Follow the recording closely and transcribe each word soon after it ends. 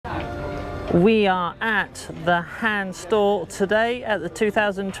We are at the Hanse store today at the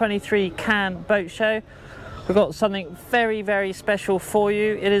 2023 Cannes Boat Show. We've got something very, very special for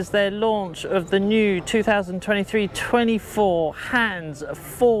you. It is their launch of the new 2023-24 Hanse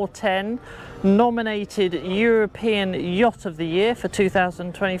 410, nominated European Yacht of the Year for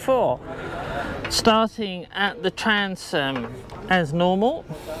 2024. Starting at the transom as normal.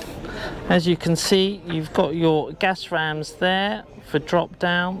 As you can see, you've got your gas rams there for drop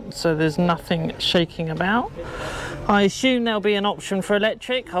down, so there's nothing shaking about. I assume there'll be an option for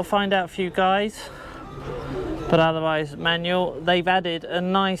electric. I'll find out for you guys, but otherwise manual. They've added a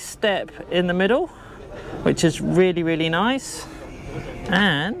nice step in the middle, which is really, really nice,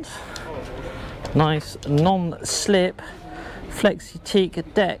 and nice non-slip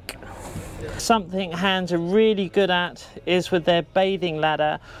flexi-teak deck. Something Hanse are really good at is with their bathing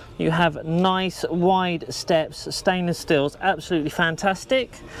ladder. You have nice wide steps, stainless steels, absolutely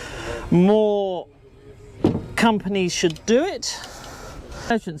fantastic. More companies should do it.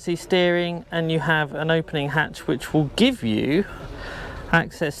 Emergency steering, and you have an opening hatch which will give you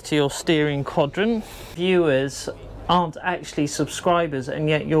access to your steering quadrant. Viewers aren't actually subscribers, and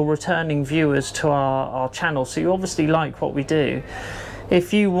yet you're returning viewers to our channel, so you obviously like what we do.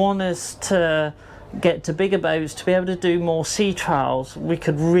 If you want us to get to bigger boats, to be able to do more sea trials, we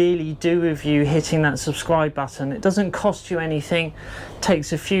could really do with you hitting that subscribe button. It doesn't cost you anything,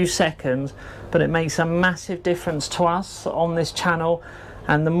 takes a few seconds, but it makes a massive difference to us on this channel.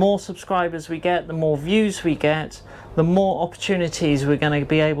 And the more subscribers we get, the more views we get, the more opportunities we're going to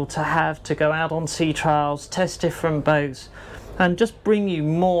be able to have to go out on sea trials, test different boats, and just bring you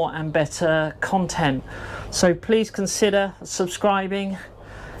more and better content. So please consider subscribing,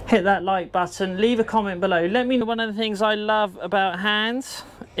 hit that like button, leave a comment below. Let me know. One of the things I love about Hanse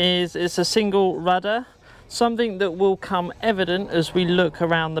is it's a single rudder. Something that will come evident as we look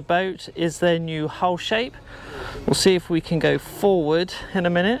around the boat is their new hull shape. We'll see if we can go forward in a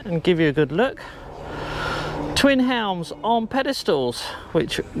minute and give you a good look. Twin helms on pedestals,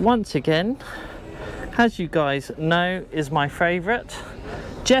 which once again, as you guys know, is my favourite.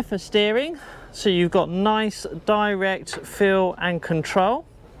 Jeffer steering, so you've got nice direct feel and control.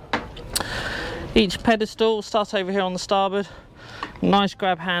 Each pedestal, start over here on the starboard, nice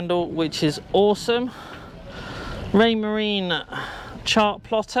grab handle, which is awesome. Raymarine chart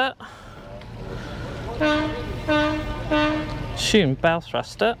plotter, Shun bow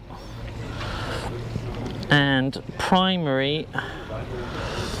thruster, and primary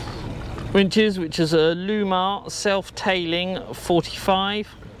winches, which is a Lumar self-tailing 45.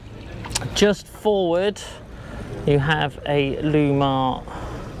 Just forward you have a Lumar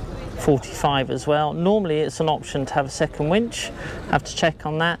 45 as well. Normally it's an option to have a second winch, have to check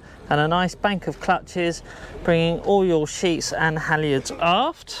on that, and a nice bank of clutches bringing all your sheets and halyards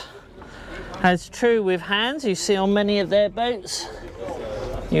aft. As true with Hanse, you see on many of their boats,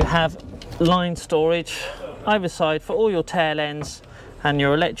 you have line storage either side for all your tail ends and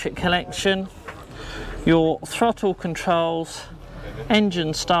your electric connection, your throttle controls,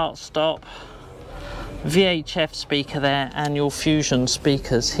 engine start stop, VHF speaker there, and your Fusion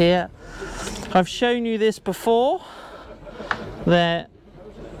speakers here. I've shown you this before, their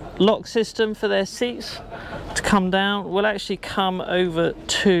lock system for their seats to come down will actually come over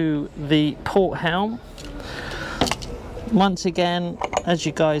to the port helm. Once again, as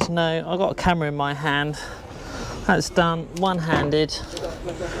you guys know, I've got a camera in my hand. That's done one-handed.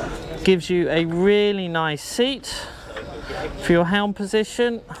 Gives you a really nice seat for your helm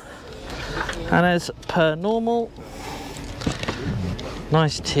position, and as per normal,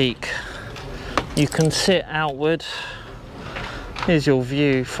 nice teak. You can sit outward. Here's your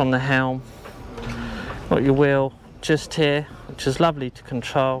view from the helm. Got your wheel just here, which is lovely to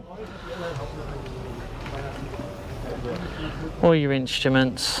control. All your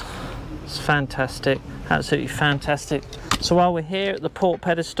instruments. It's fantastic, absolutely fantastic. So while we're here at the port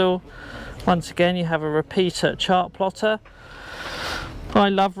pedestal, once again you have a repeater chart plotter. I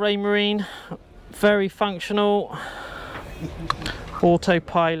love Raymarine, very functional,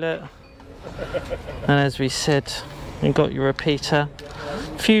 autopilot, and as we said, you've got your repeater,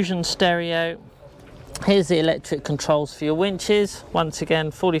 Fusion stereo. Here's the electric controls for your winches, once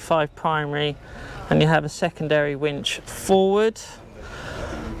again 45 primary, and you have a secondary winch forward.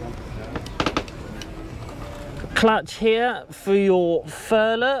 Clutch here for your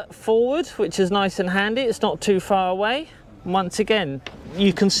furler forward, which is nice and handy, it's not too far away. Once again,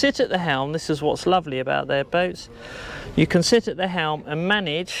 you can sit at the helm. This is what's lovely about their boats. You can sit at the helm and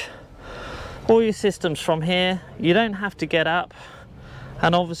manage all your systems from here. You don't have to get up,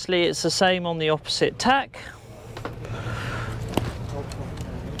 and obviously it's the same on the opposite tack.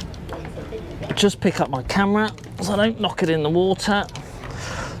 just pick up my camera so I don't knock it in the water.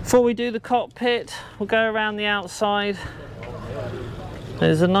 Before we do the cockpit, we'll go around the outside.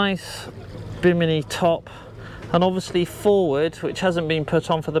 There's a nice bimini top, and obviously forward, which hasn't been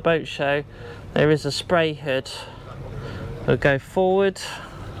put on for the boat show, there is a spray hood. We'll go forward.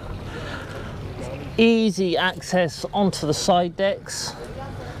 Easy access onto the side decks.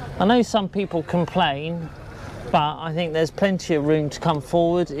 I know some people complain, but I think there's plenty of room to come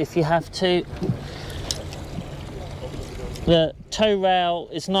forward if you have to. The tow rail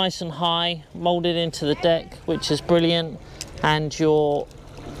is nice and high, moulded into the deck, which is brilliant, and your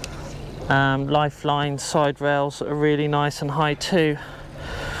lifeline side rails are really nice and high too.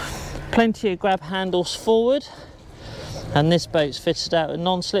 Plenty of grab handles forward, and this boat's fitted out with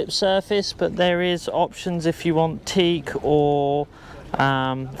non-slip surface, but there is options if you want teak or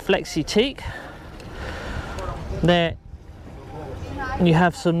flexi teak. There you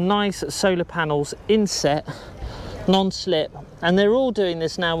have some nice solar panels inset, non-slip, and they're all doing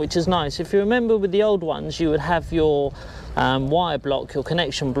this now, which is nice. If you remember with the old ones, you would have your wire block, your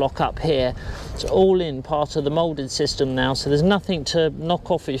connection block up here. It's all in part of the moulded system now, so there's nothing to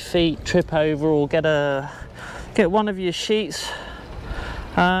knock off your feet, trip over, or get one of your sheets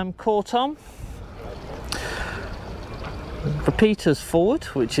caught on. Repeaters forward,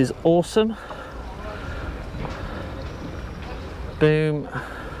 which is awesome. Boom,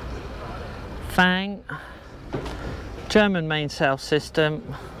 fang, German mainsail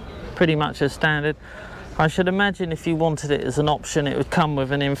system, pretty much as standard. I should imagine if you wanted it as an option, it would come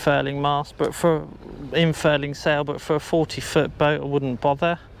with an infurling mast, but for infurling sail, but for a 40-foot boat I wouldn't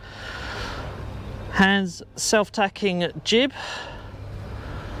bother. Hanse self-tacking jib,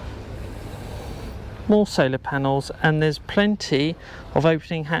 more solar panels, and there's plenty of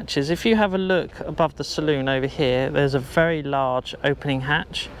opening hatches. If you have a look above the saloon over here, there's a very large opening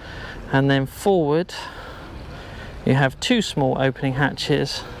hatch, and then forward you have two small opening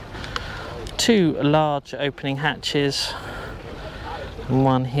hatches, two large opening hatches, and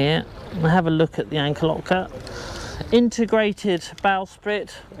one here. And have a look at the anchor locker. Integrated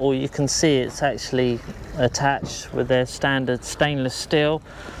bowsprit, or you can see it's actually attached with their standard stainless steel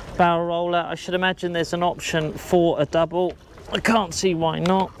bow roller. I should imagine there's an option for a double. I can't see why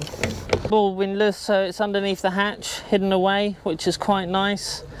not. Ball windlass, so it's underneath the hatch, hidden away, which is quite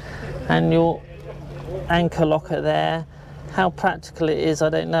nice. And your anchor locker there. How practical it is, I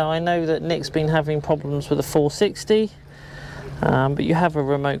don't know. I know that Nick's been having problems with the 460, but you have a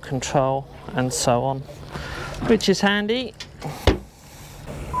remote control and so on, which is handy.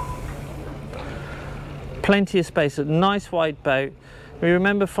 Plenty of space, a nice wide boat. We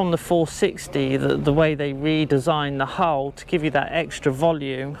remember from the 460 the way they redesigned the hull to give you that extra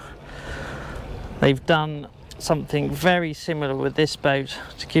volume. They've done something very similar with this boat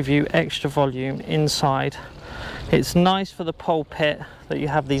to give you extra volume inside. It's nice for the pulpit that you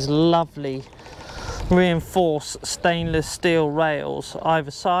have these lovely reinforced stainless steel rails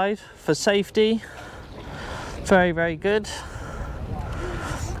either side for safety. Very, very good.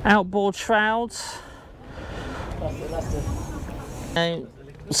 Outboard shrouds. Now,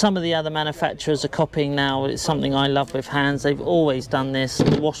 some of the other manufacturers are copying now, but it's something I love with Hanse. They've always done this.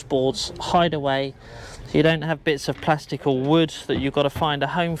 The washboards hide away, so you don't have bits of plastic or wood that you've got to find a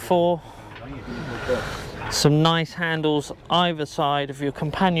home for. Some nice handles either side of your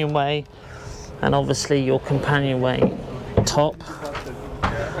companionway, and obviously your companionway top.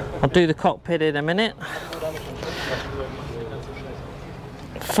 I'll do the cockpit in a minute.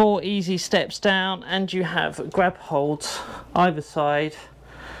 4 easy steps down, and you have grab holds either side,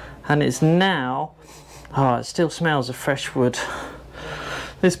 and it's now, oh, it still smells of fresh wood.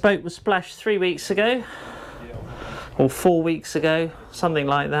 This boat was splashed 3 weeks ago, or 4 weeks ago, something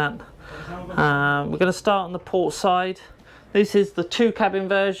like that. We're going to start on the port side. This is the 2 cabin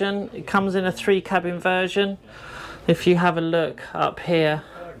version. It comes in a 3 cabin version. If you have a look up here,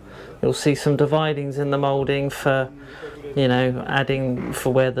 you'll see some dividings in the moulding for, you know, adding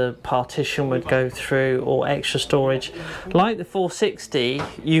for where the partition would go through, or extra storage. Like the 460,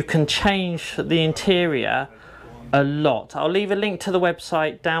 you can change the interior a lot. I'll leave a link to the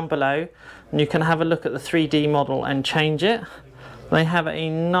website down below, and you can have a look at the 3D model and change it. They have a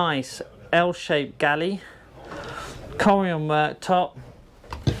nice L-shaped galley, Corian worktop,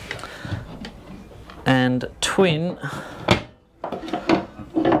 and twin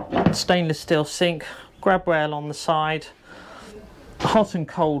stainless steel sink, grab rail on the side, hot and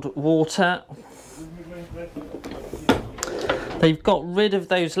cold water. They've got rid of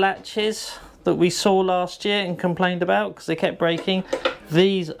those latches that we saw last year and complained about because they kept breaking.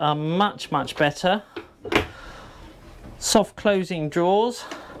 These are much, much better. Soft closing drawers,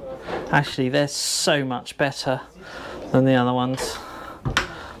 Actually, they're so much better than the other ones.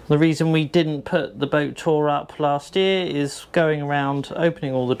 The reason we didn't put the boat tour up last year is going around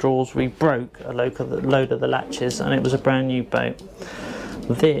opening all the drawers, we broke a load of the latches, and it was a brand new boat.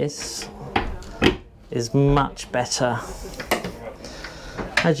 This is much better.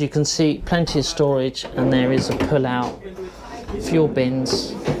 As you can see, plenty of storage, and there is a pull out fuel bins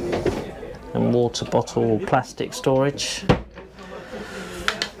and water bottle plastic storage.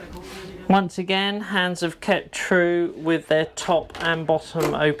 Once again, Hanse have kept true with their top and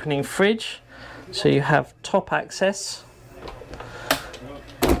bottom opening fridge. So you have top access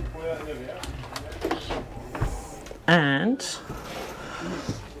and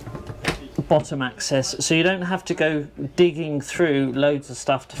bottom access, so you don't have to go digging through loads of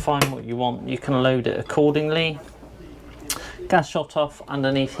stuff to find what you want. You can load it accordingly. Gas shot off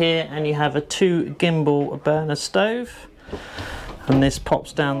underneath here, and you have a 2 gimbal burner stove, and this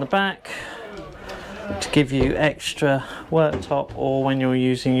pops down the back to give you extra worktop or when you're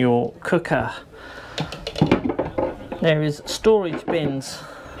using your cooker. There is storage bins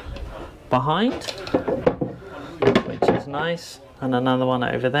behind, which is nice, and another one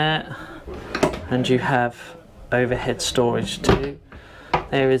over there. And you have overhead storage too.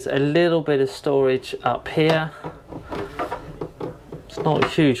 There is a little bit of storage up here. It's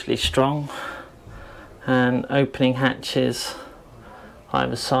not hugely strong. And opening hatches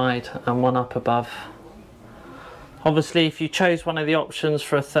either side and one up above. Obviously, if you chose one of the options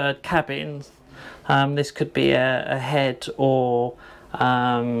for a third cabin, this could be a head or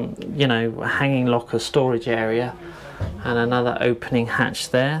you know, a hanging locker storage area, and another opening hatch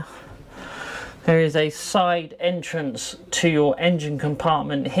there. There is a side entrance to your engine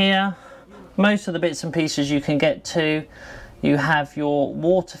compartment here. Most of the bits and pieces you can get to. You have your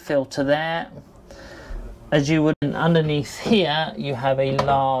water filter there. As you would underneath here, you have a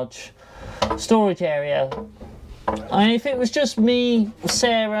large storage area. I mean, if it was just me,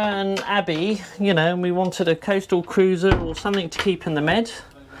 Sarah and Abby, you know, and we wanted a coastal cruiser or something to keep in the med,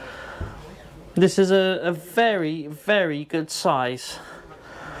 this is a very, very good size.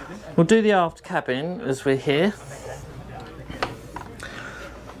 We'll do the aft cabin as we're here.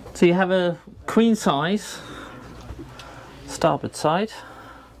 So you have a queen size starboard side.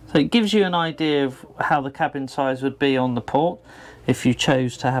 So it gives you an idea of how the cabin size would be on the port if you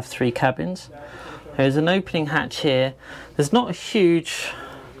chose to have 3 cabins. There's an opening hatch here. There's not a huge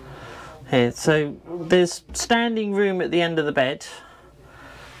here, so there's standing room at the end of the bed.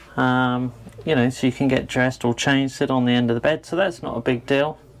 You know, so you can get dressed or changed, sit on the end of the bed, so that's not a big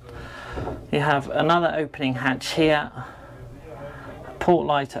deal. You have another opening hatch here, a port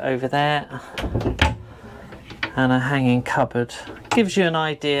lighter over there, and a hanging cupboard. Gives you an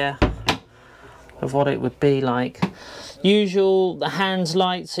idea of what it would be like. Usual, the Hanse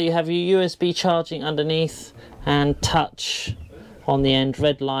light, so you have your USB charging underneath and touch on the end,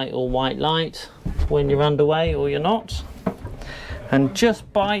 red light or white light when you're underway or you're not. And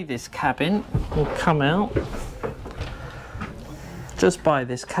just by this cabin, we'll come out. Just by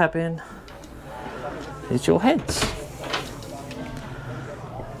this cabin is your heads.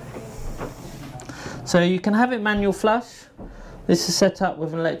 So you can have it manual flush. This is set up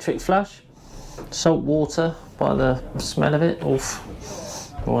with an electric flush. Salt water by the smell of it. Oof.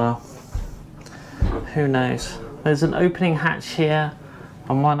 Well, who knows. There's an opening hatch here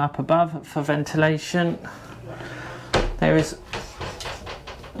and one up above for ventilation. There is,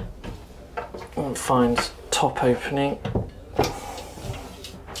 I'll find top opening.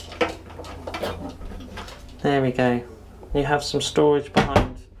 There we go. You have some storage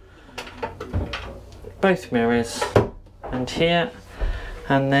behind both mirrors and here,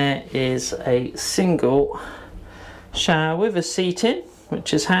 and there is a single shower with a seat in,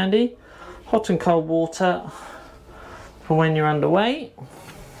 which is handy. Hot and cold water for when you're underway.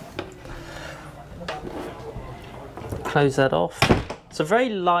 Close that off. It's a very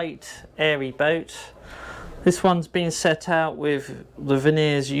light, airy boat. This one's been set out with the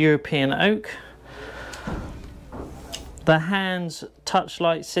veneers European oak. The Hanse touch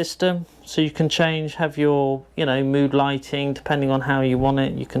light system, so you can change, have your, you know, mood lighting depending on how you want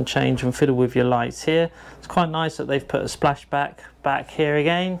it. You can change and fiddle with your lights here. It's quite nice that they've put a splashback back here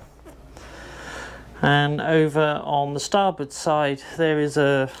again. And over on the starboard side there is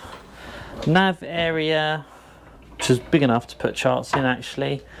a nav area, which is big enough to put charts in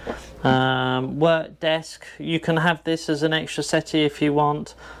actually. Work desk, you can have this as an extra settee if you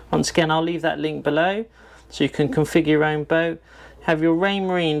want. Once again, I'll leave that link below so you can configure your own boat. Have your Rain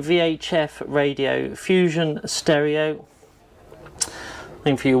Marine VHF radio, fusion stereo,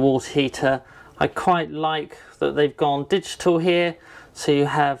 thing for your water heater. I quite like that they've gone digital here, So you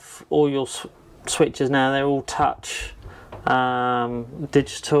have all your switches now, they're all touch,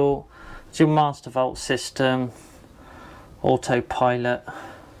 digital. It's your master vault system, autopilot.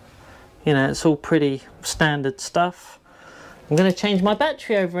 You know, it's all pretty standard stuff. I'm going to change my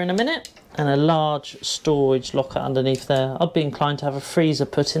battery over in a minute, and a large storage locker underneath there. I'd be inclined to have a freezer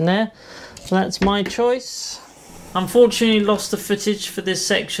put in there. So that's my choice. Unfortunately lost the footage for this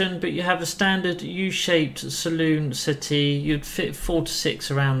section, but you have a standard U-shaped saloon settee. You'd fit 4 to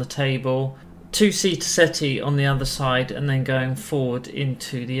 6 around the table. 2-seater settee on the other side, and then going forward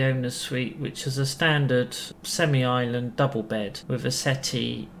into the owner's suite, which is a standard semi-island double bed with a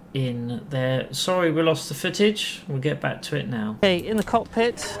settee in there. Sorry we lost the footage, we'll get back to it now. Okay, in the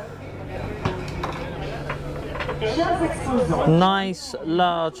cockpit, nice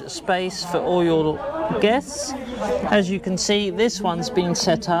large space for all your guests. As you can see, this one's been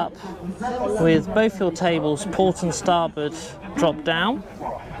set up with both your tables port and starboard drop down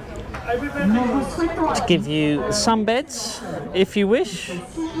to give you sunbeds if you wish.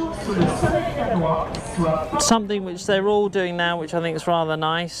 Something which they're all doing now, which I think is rather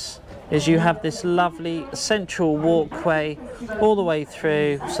nice, is you have this lovely central walkway all the way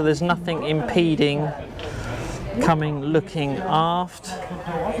through, so there's nothing impeding looking aft.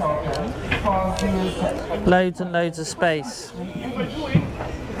 Loads and loads of space.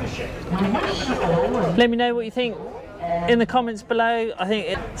 Let me know what you think in the comments below.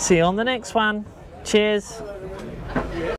 See you on the next one. Cheers.